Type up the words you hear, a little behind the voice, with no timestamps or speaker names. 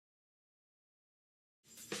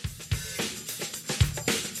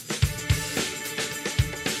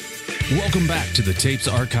Welcome back to the Tapes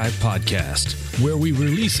Archive podcast, where we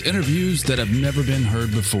release interviews that have never been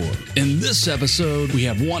heard before. In this episode, we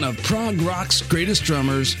have one of prog rock's greatest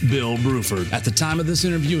drummers, Bill Bruford. At the time of this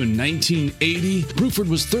interview in 1980, Bruford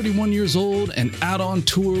was 31 years old and out on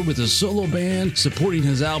tour with a solo band supporting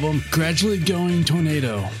his album, Gradually Going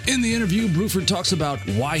Tornado. In the interview, Bruford talks about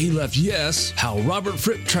why he left Yes, how Robert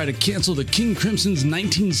Fripp tried to cancel the King Crimson's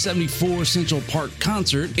 1974 Central Park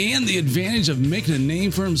concert, and the advantage of making a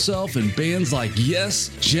name for himself in bands like Yes,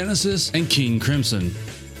 Genesis, and King Crimson.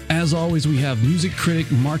 As always, we have music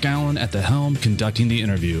critic Mark Allen at the helm conducting the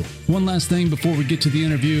interview. One last thing before we get to the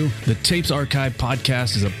interview, the Tapes Archive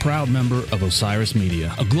podcast is a proud member of Osiris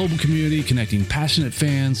Media, a global community connecting passionate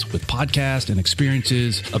fans with podcasts and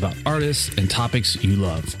experiences about artists and topics you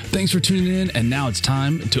love. Thanks for tuning in, and now it's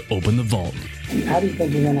time to open the vault. How do you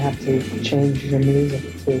think you're going to have to change your music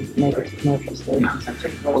to make it to commercial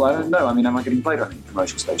stations? Well, I don't know. I mean, am I getting played on any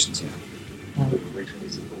commercial stations here? No.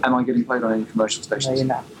 Am I getting played on any commercial stations? No, you're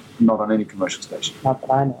not. Not on any commercial station? Not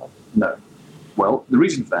that I know of. No. Well, the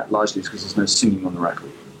reason for that largely is because there's no singing on the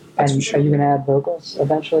record. And are you going to add vocals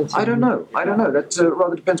eventually? I don't know. That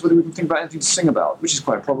rather depends whether we can think about anything to sing about, which is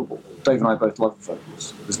quite probable. Dave and I both love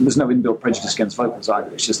vocals. There's no inbuilt prejudice against vocals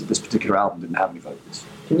either. It's just that this particular album didn't have any vocals.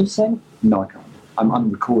 Can you sing? No, I can't. I'm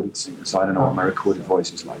unrecorded singer, so I don't know what my recorded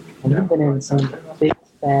voice is like. And you've been in some big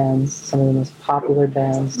bands, some of the most popular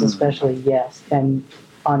bands, especially Yes, and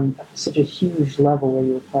on such a huge level where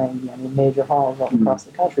you were playing major halls all across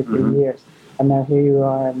the country for years. And now here you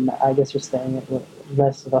are, and I guess you're staying at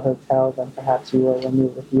less of a hotel than perhaps you were when you were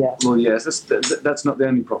with Yes. Well, yes, that's not the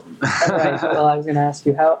only problem. Right. Well, I was going to ask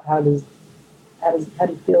you, how do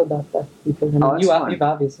you feel about that? Because you've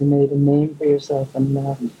obviously made a name for yourself,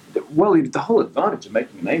 and well, the whole advantage of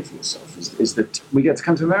making a name for yourself is that we get to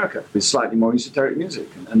come to America with slightly more esoteric music,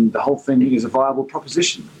 and the whole thing is a viable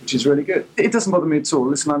proposition, which is really good. It doesn't bother me at all.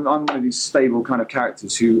 Listen, I'm one of these stable kind of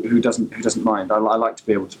characters who doesn't mind. I like to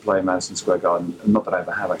be able to play Madison Square Garden, and not that I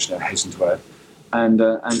ever have actually. I hasten to add,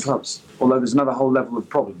 and clubs. Although there's another whole level of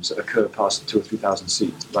problems that occur past 2,000 or 3,000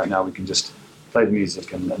 seats. Right now, we can just play the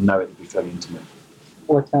music and know it to be fairly intimate.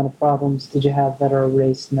 What kind of problems did you have that are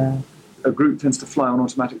erased now? A group tends to fly on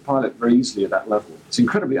automatic pilot very easily at that level. It's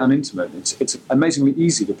incredibly unintimate. It's amazingly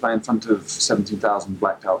easy to play in front of 17,000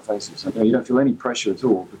 blacked out faces. You don't feel any pressure at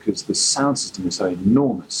all because the sound system is so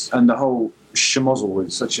enormous. And the whole schmozzle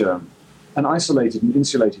is such an isolated and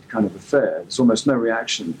insulated kind of affair. There's almost no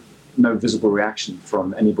reaction, no visible reaction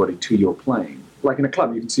from anybody to your playing. Like in a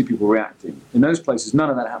club, you can see people reacting. In those places,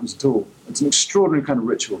 none of that happens at all. It's an extraordinary kind of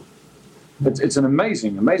ritual. It's an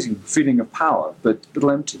amazing, amazing feeling of power, but a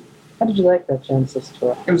little empty. How did you like that Genesis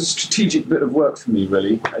tour? It was a strategic bit of work for me,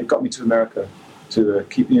 really. It got me to America to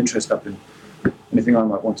keep the interest up in anything I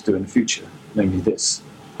might want to do in the future, namely this.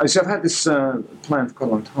 I've had this plan for quite a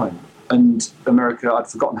long time. And America, I'd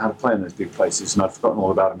forgotten how to play in those big places, and I'd forgotten all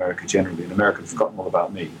about America generally, and America had forgotten all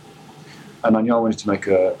about me. And I knew I wanted to make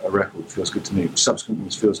a record that feels good to me, which subsequently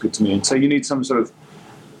feels good to me. And so you need some sort of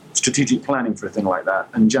strategic planning for a thing like that.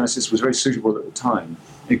 And Genesis was very suitable at the time.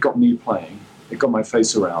 It got me playing. It got my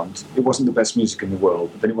face around. It wasn't the best music in the world,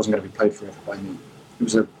 but then it wasn't going to be played forever by me. It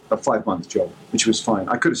was a 5-month job, which was fine.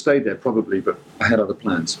 I could have stayed there probably, but I had other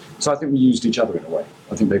plans. So I think we used each other in a way.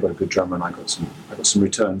 I think they got a good drummer, and I got some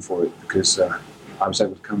return for it because I was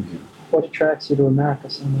able to come here. What attracts you to America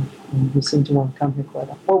so much? You seem to want to come here quite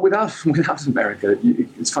often. Well, without America,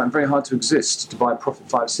 it's very hard to exist, to buy Prophet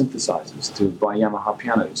 5 synthesizers, to buy Yamaha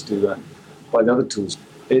pianos, to buy the other tools.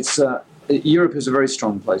 Europe is a very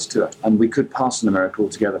strong place too, and we could pass in America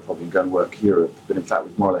altogether probably and go and work Europe, but in fact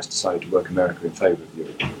we've more or less decided to work America in favour of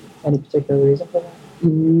Europe. Any particular reason for that?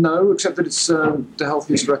 No, except that it's the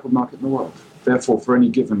healthiest record market in the world. Therefore, for any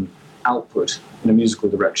given output in a musical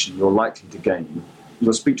direction, you're likely to gain.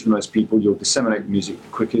 You'll speak to the most people, you'll disseminate the music the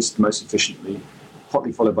quickest, most efficiently,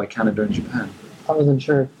 hotly followed by Canada and Japan. I wasn't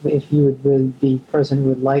sure if you would really be a person who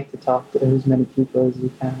would like to talk to as many people as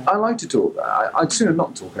you can. I like to talk. I'd sooner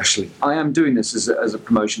not talk, actually. I am doing this as a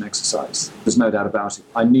promotion exercise. There's no doubt about it.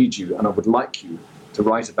 I need you, and I would like you to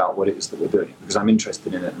write about what it is that we're doing, because I'm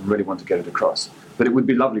interested in it and really want to get it across. But it would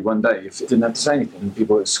be lovely one day if it didn't have to say anything, and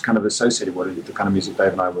people kind of associated what the kind of music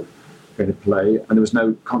Dave and I were going to play, and there was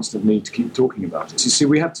no constant need to keep talking about it. You see,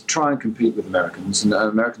 we have to try and compete with Americans, and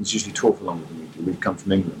Americans usually tour for longer than we do. We've come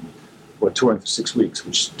from England. We're touring for 6 weeks,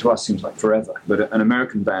 which to us seems like forever. But an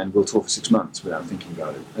American band will tour for 6 months without thinking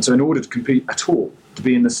about it. And so in order to compete at all, to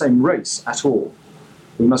be in the same race at all,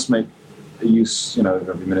 we must make a use, of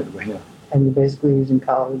every minute that we're here. And you're basically using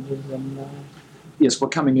colleges and... Yes, we're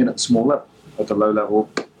coming in at the small level, at the low level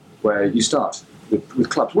where you start. with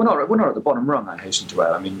clubs. We're not at the bottom rung, I hasten to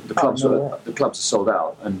add. I mean, the clubs are sold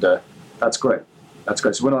out, and that's great. That's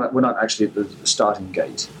great. So we're not actually at the starting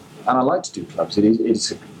gate. And I like to do clubs.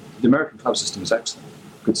 The American club system is excellent.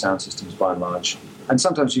 Good sound systems by and large. And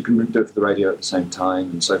sometimes you can do it for the radio at the same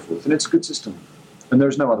time and so forth. And it's a good system. And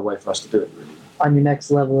there's no other way for us to do it, really. On your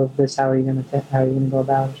next level of this, how are you going to go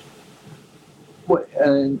about it? Well,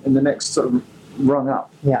 in the next sort of rung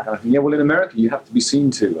up. Yeah. Kind of thing. Yeah. Well, in America, you have to be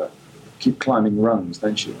seen to keep climbing rungs,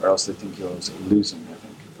 don't you? Or else they think you're sort of losing. I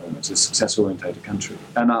think very much a success-oriented country.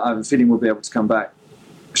 And I have a feeling we'll be able to come back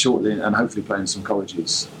shortly and hopefully play in some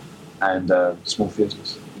colleges and small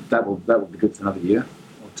theatres. That will be good for another year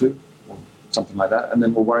or two, or something like that. And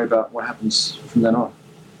then we'll worry about what happens from then on.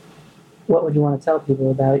 What would you want to tell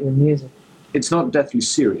people about your music? It's not deathly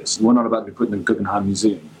serious. We're not about to be put in the Guggenheim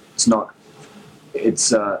Museum. It's not. It's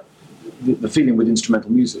the feeling with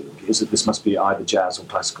instrumental music is that this must be either jazz or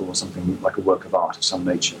classical or something like a work of art of some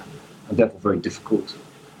nature, and therefore very difficult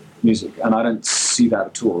music. And I don't see that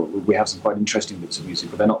at all. We have some quite interesting bits of music,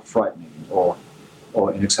 but they're not frightening or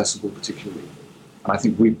inaccessible particularly. And I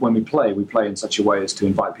think when we play in such a way as to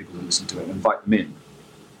invite people to listen to it, invite them in,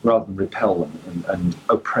 rather than repel them and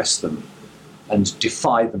oppress them and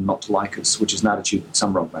defy them not to like us, which is an attitude that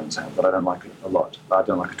some rock bands have, but I don't like it a lot. I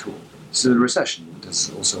don't like at all. So the recession has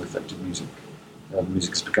also affected music.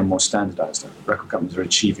 Music has become more standardized. Record companies are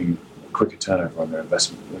achieving a quicker turnover on their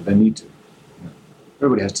investment. They need to.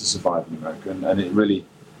 Everybody has to survive in America, and it really,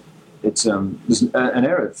 there's an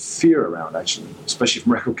area of fear around, actually, especially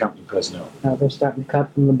from record company personnel. Now they're starting to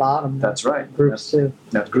cut from the bottom. That's right. Groups too.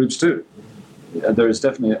 Groups too. There is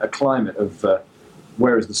definitely a climate of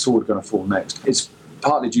where is the sword going to fall next. It's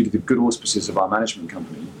partly due to the good auspices of our management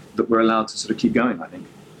company that we're allowed to sort of keep going, I think,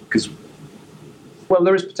 because, well,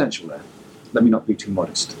 there is potential there. Let me not be too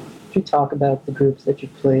modest. Could you talk about the groups that you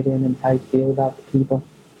played in and how you feel about the people?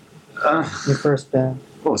 Your first band?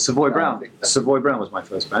 Well, Savoy Brown. Savoy Brown was my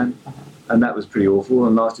first band, and that was pretty awful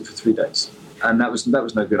and lasted for 3 days. And that was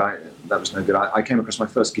no good. I came across my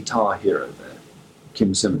first guitar hero there,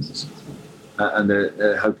 Kim Simmons, and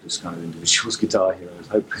they're hopeless kind of individuals. Guitar heroes,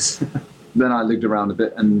 hopeless. Then I looked around a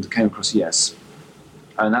bit and came across Yes,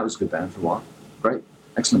 and that was a good band for a while. Great,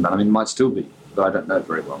 excellent band. I mean, it might still be, but I don't know it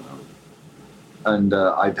very well now. And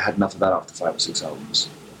I'd had enough of that after 5 or 6 albums,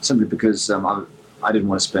 simply because I didn't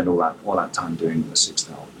want to spend all that time doing the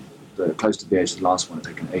 6th album. Close to the age of the last one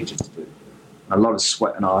had taken ages to do. And a lot of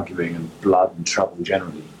sweat and arguing and blood and trouble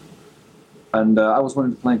generally. And I was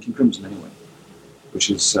wanting to play in King Crimson anyway, which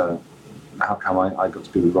is how come I got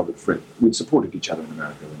to be with Robert Fripp. We'd supported each other in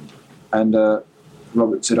America. And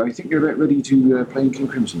Robert said, I think you're about ready to play in King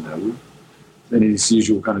Crimson now. In his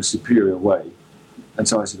usual kind of superior way. And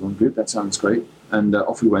so I said, well, good, that sounds great. And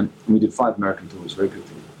off we went, and we did 5 American tours very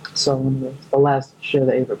quickly. So the last show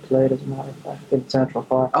that you ever played, as a matter of fact, in Central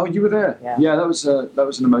Park. Oh, you were there? Yeah, that was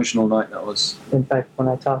an emotional night, that was. In fact, when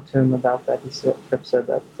I talked to him about that, Fripp said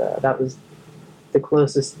that that was the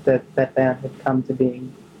closest that band had come to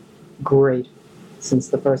being great since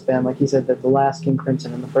the first band. Like he said, that the last King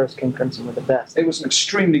Crimson and the first King Crimson were the best. It was an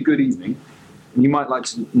extremely good evening. And you might like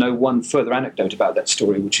to know one further anecdote about that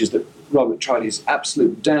story, which is that Robert tried his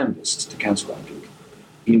absolute damnedest to cancel that gig.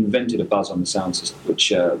 He invented a buzz on the sound system,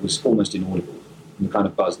 which was almost inaudible, the kind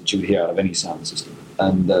of buzz that you would hear out of any sound system,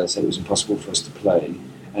 and said it was impossible for us to play.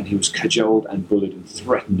 And he was cajoled and bullied and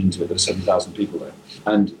threatened into it. There were 7,000 people there.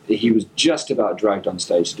 And he was just about dragged on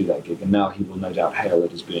stage to do that gig, and now he will no doubt hail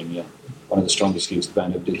it as being one of the strongest gigs the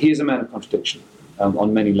band ever did. He is a man of contradiction.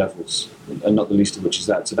 On many levels, and not the least of which is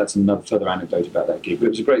that. So that's another further anecdote about that gig. But it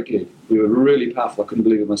was a great gig. We were really powerful. I couldn't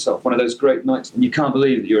believe it myself. One of those great nights, and you can't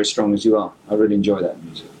believe that you're as strong as you are. I really enjoy that in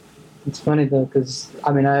music. It's funny, though, because,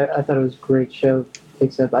 I mean, I thought it was a great show,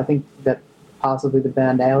 except I think that possibly the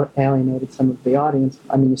band alienated some of the audience.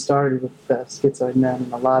 I mean, you started with Schizoid Men,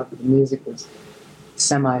 and a lot of the music was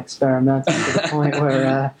semi-experimental to the point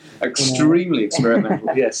where... Extremely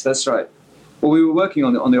experimental, yes, that's right. Well, we were working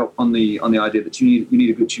on the idea that you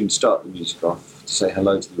need a good tune to start the music off, to say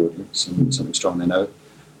hello to the audience and something strong they know,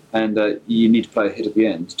 and you need to play a hit at the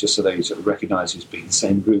end just so they sort of recognise you as being the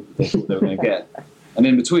same group that they thought they were going to get, and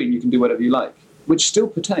in between you can do whatever you like, which still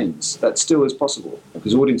pertains. That still is possible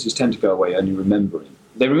because audiences tend to go away only remembering.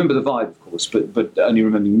 They remember the vibe, of course, but only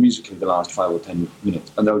remembering musically the last 5 or 10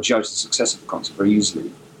 minutes, and they'll judge the success of the concert very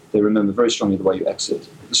easily. They remember very strongly the way you exit.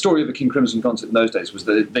 The story of a King Crimson concert in those days was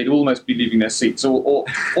that they'd almost be leaving their seats all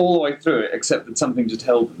the way through it, except that something just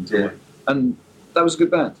held them. Yeah. And that was a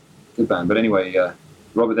good band. But anyway,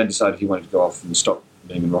 Robert then decided he wanted to go off and stop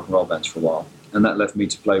being in rock and roll bands for a while. And that left me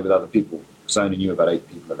to play with other people, because I only knew about 8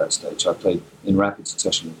 people at that stage. So I played in rapid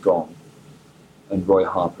succession with Gong, and Roy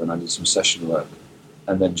Harper, and I did some session work,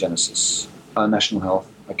 and then Genesis, National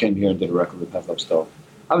Health. I came here and did a record with Peth Upstall.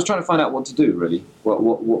 I was trying to find out what to do, really,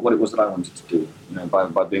 what it was that I wanted to do,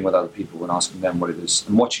 by being with other people and asking them what it is,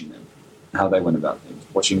 and watching them, how they went about things,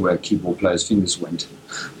 watching where keyboard players' fingers went,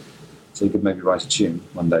 so you could maybe write a tune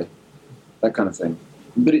one day, that kind of thing.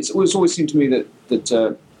 But it's always seemed to me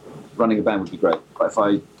that running a band would be great. If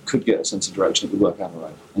I could get a sense of direction, it would work out all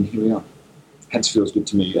right. And here we are. Hence feels good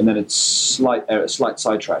to me. And then it's a slight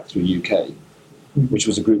sidetrack through UK, which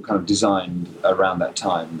was a group kind of designed around that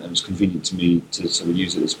time, and it was convenient to me to sort of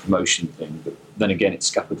use it as a promotion thing. But then again, it's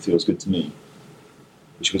scuppered feels good to me,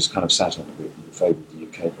 which was kind of sat on a bit in favour of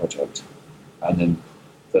the UK project. And then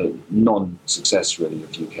the non-success, really, of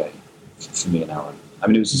UK, for me and Alan. I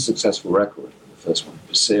mean, it was a successful record, the first one.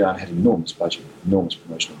 But Sierra had an enormous budget, enormous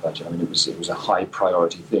promotional budget. I mean, it was a high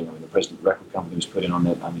priority thing. I mean, the president of the record company was put in on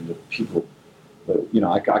it. I mean, the people... But,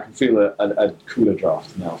 I can feel a cooler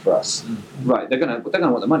draft now for us. Right, they're gonna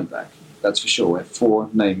want the money back. That's for sure. We have 4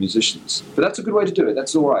 named musicians, but that's a good way to do it.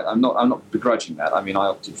 That's all right. I'm not begrudging that. I mean, I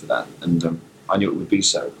opted for that, and I knew it would be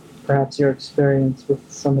so. Perhaps your experience with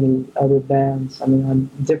so many other bands, I mean, on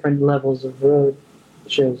different levels of road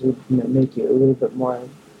shows would make you a little bit more.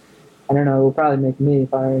 I don't know. It would probably make me,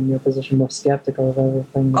 if I were in your position, more skeptical of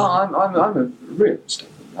everything. Oh, I'm a realist.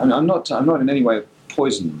 I'm not in any way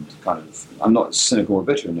poisoned, kind of. I'm not cynical or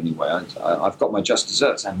bitter in any way. I've got my just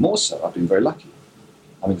desserts, and more so. I've been very lucky.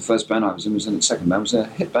 I mean, the first band I was in the second band was a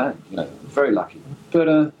hit band. Very lucky.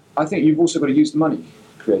 But I think you've also got to use the money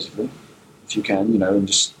creatively, if you can, and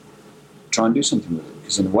just try and do something with it.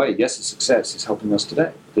 Because in a way, yes, the success is helping us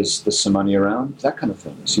today. There's some money around, that kind of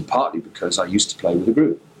thing. See, partly because I used to play with a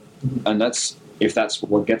group, and if that's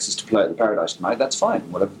what gets us to play at the Paradise tonight, that's fine.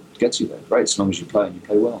 Whatever gets you there, great. As long as you play and you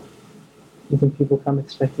play well. Do you think people come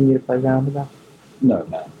expecting you to play roundabout? No.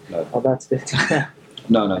 Oh, that's good.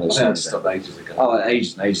 No. That stopped ages ago. Oh,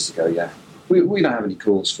 ages ago, yeah. We don't have any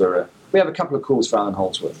calls for... we have a couple of calls for Alan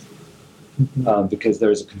Holdsworth, because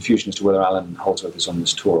there is a confusion as to whether Alan Holdsworth is on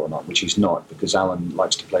this tour or not, which he's not, because Alan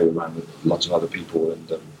likes to play around with lots of other people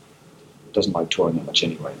and doesn't like touring that much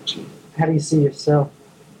anyway, actually. How do you see yourself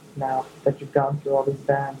now that you've gone through all these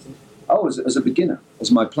bands? As a beginner,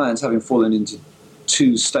 as my plans having fallen into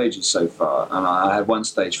 2 stages so far, and I had one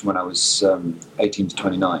stage from when I was 18 to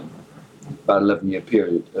 29, about an 11-year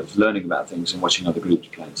period of learning about things and watching other groups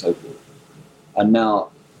play and so forth. And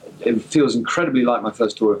now it feels incredibly like my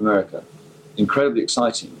first tour of America, incredibly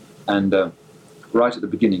exciting, and right at the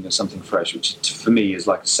beginning of something fresh, which for me is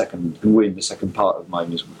like the second part of my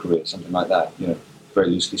musical career, something like that, very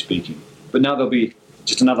loosely speaking. But now there'll be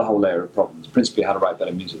just another whole layer of problems, principally how to write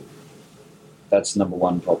better music. That's number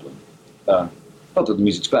one problem. Not that the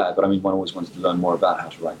music's bad, but I mean, one always wanted to learn more about how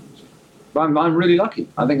to write music. But I'm really lucky.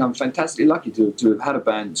 I think I'm fantastically lucky to have had a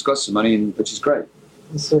band that's got some money, which is great.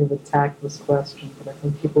 It's sort of a tactless question, but I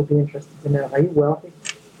think people would be interested to know, are you wealthy?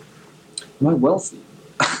 Am I wealthy?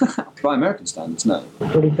 By American standards, no.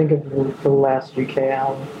 What do you think of the last UK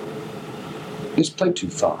album? It's played too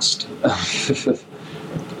fast.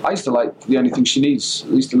 I used to like The Only Thing She Needs.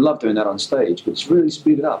 I used to love doing that on stage, but it's really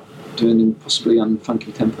speeded up, doing in possibly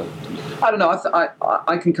unfunky tempo. I don't know.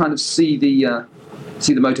 I can kind of see the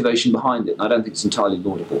motivation behind it. And I don't think it's entirely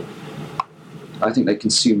laudable. I think they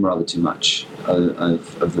consume rather too much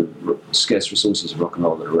of the scarce resources of rock and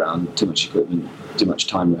roll that are around. Too much equipment, too much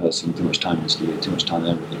time rehearsing, too much time in the studio, too much time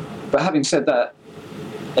in everything. But having said that,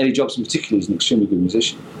 Eddie Jobson particularly is an extremely good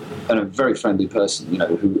musician and a very friendly person.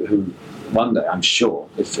 Who one day, I'm sure,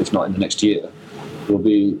 if not in the next year, will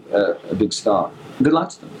be a big star. Good luck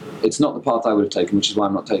to them. It's not the path I would have taken, which is why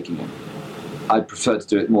I'm not taking it. I'd prefer to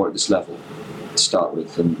do it more at this level to start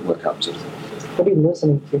with and work up to. What are you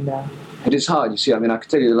listening to now? It is hard, you see. I mean, I could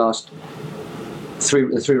tell you the last three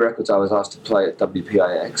records I was asked to play at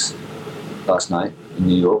WPIX last night in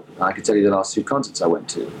New York. And I could tell you the last 3 concerts I went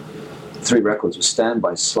to. 3 records were Stand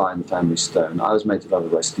by Sly and the Family Stone, I Was Made to Love You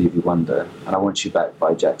by Stevie Wonder, and I Want You Back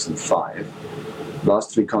by Jackson 5. The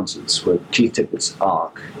last 3 concerts were Keith Tippett's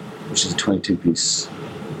Ark, which is a 22-piece,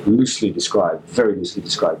 very loosely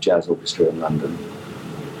described jazz orchestra in London.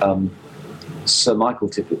 Sir Michael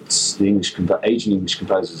Tippett's, the aging English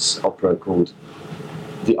composer's opera called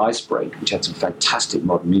The Icebreak, which had some fantastic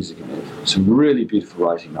modern music in it, some really beautiful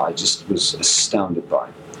writing that I just was astounded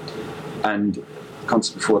by. And the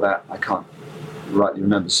concert before that, I can't rightly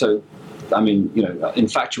remember. So, I mean, in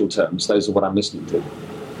factual terms, those are what I'm listening to.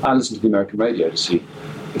 I listen to the American radio to see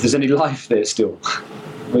if there's any life there still,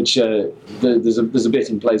 which there's a bit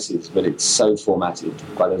in places, but it's so formatted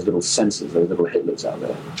by those little sensors, those little hitlets out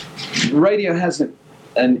there. Radio has a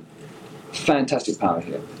fantastic power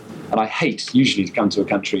here. And I hate usually to come to a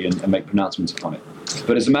country and make pronouncements upon it.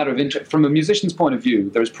 But as a matter of interest, from a musician's point of view,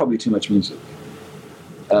 there is probably too much music.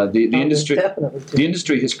 The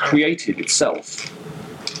industry has created itself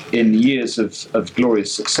in years of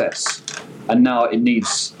glorious success, and now it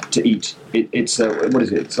needs to eat. What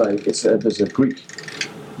is it? There's a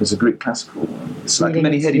Greek classical one. It's like a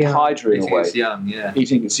many-headed hydra in a way. It's young, yeah.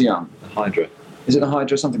 Eating its young. The hydra. Is it the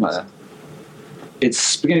hydra? Something like that.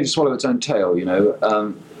 It's beginning to swallow its own tail, you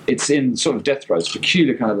know. It's in sort of death throes,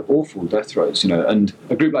 peculiar kind of awful death throes, you know. And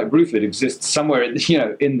a group like Bruford exists somewhere,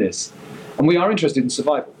 in this. And we are interested in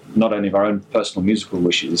survival, not only of our own personal musical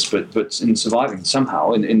wishes, but in surviving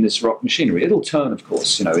somehow in this rock machinery. It'll turn, of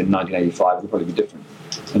course, in 1985, it'll probably be different.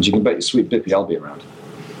 And you can bet your sweet Bippy I'll be around.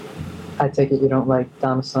 I take it you don't like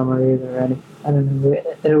Donna Summer either, I don't know.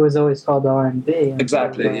 It was always called R&B.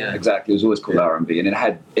 Exactly, yeah. Exactly. It was always called R&B, and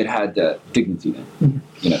it had dignity then,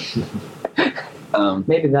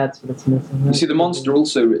 Maybe that's what it's missing. You see, the monster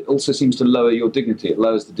also seems to lower your dignity. It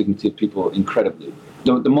lowers the dignity of people incredibly.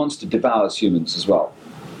 The monster devours humans as well,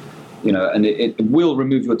 and it will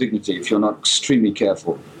remove your dignity if you're not extremely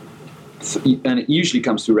careful. And it usually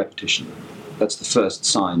comes through repetition. That's the first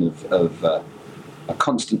sign of a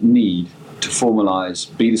constant need to formalize,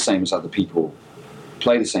 be the same as other people,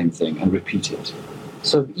 play the same thing, and repeat it.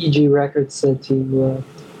 So if EG Records said to you,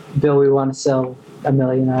 Bill, we want to sell 1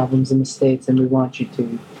 million albums in the States, and we want you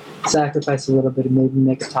to sacrifice a little bit and maybe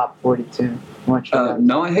make a top 40 tune.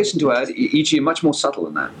 No, I hasten to add, EG are much more subtle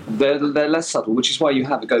than that. They're less subtle, which is why you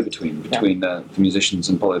have a go-between between the musicians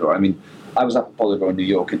and Polydor. I mean, I was up at Polydor in New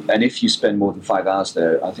York, and if you spend more than 5 hours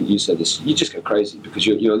there, I think you said this, you just go crazy because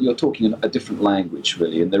you're talking a different language,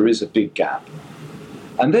 really, and there is a big gap.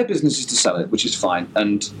 And their business is to sell it, which is fine,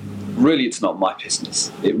 and really it's not my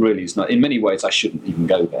business. It really is not. In many ways, I shouldn't even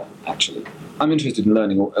go there, actually. I'm interested in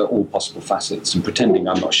learning all possible facets and pretending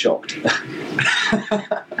I'm not shocked.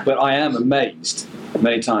 But I am amazed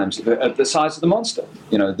many times at the size of the monster,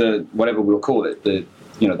 the whatever we'll call it, the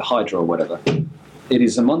hydra or whatever. It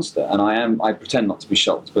is a monster, and I pretend not to be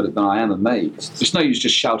shocked, but I am amazed. There's no use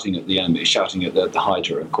just shouting at the enemy, shouting at the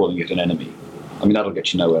hydra and calling it an enemy. I mean, that'll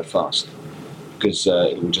get you nowhere fast, because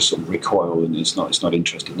it will just sort of recoil, and it's not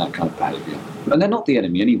interested in that kind of behaviour. And they're not the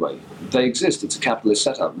enemy anyway. They exist. It's a capitalist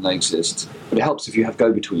setup, and they exist. But it helps if you have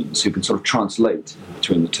go-betweens who can sort of translate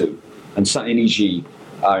between the two. And some in EG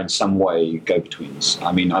are in some way go-betweens.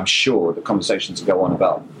 I mean, I'm sure the conversations that go on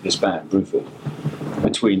about this band, Bruford,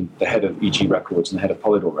 between the head of EG Records and the head of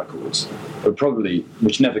Polydor Records,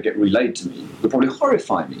 which never get relayed to me, would probably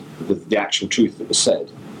horrify me with the actual truth that was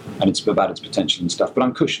said, and it's about its potential and stuff. But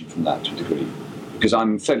I'm cushioned from that to a degree, because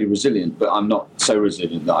I'm fairly resilient, but I'm not so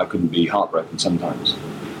resilient that I couldn't be heartbroken sometimes.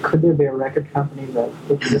 Could there be a record company that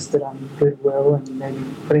existed on goodwill and maybe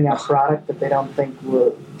putting out product that they don't think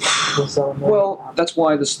will sell? Well, that's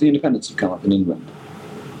why the independents have come up in England.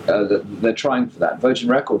 They're trying for that. Virgin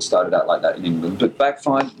Records started out like that in England, but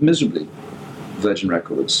backfired miserably. Virgin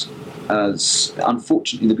Records, as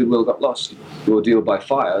unfortunately the goodwill got lost. Your deal by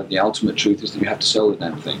fire, the ultimate truth is that you have to sell the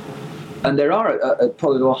damn thing. And there are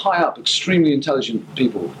Polydor high up, extremely intelligent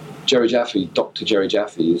people. Jerry Jaffe, Dr. Jerry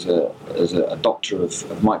Jaffe, is a doctor of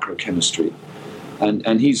microchemistry,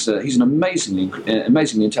 and he's an amazingly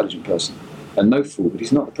intelligent person, and no fool. But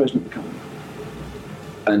he's not the president of the company.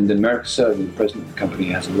 And in America, certainly, the president of the company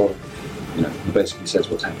has a lot of, he basically says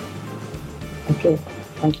what's happening. Okay,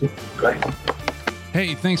 thank you. Great.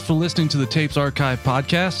 Hey, thanks for listening to the Tapes Archive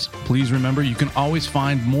podcast. Please remember you can always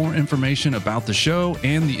find more information about the show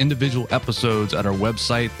and the individual episodes at our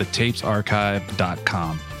website,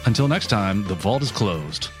 thetapesarchive.com. Until next time, the vault is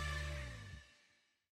closed.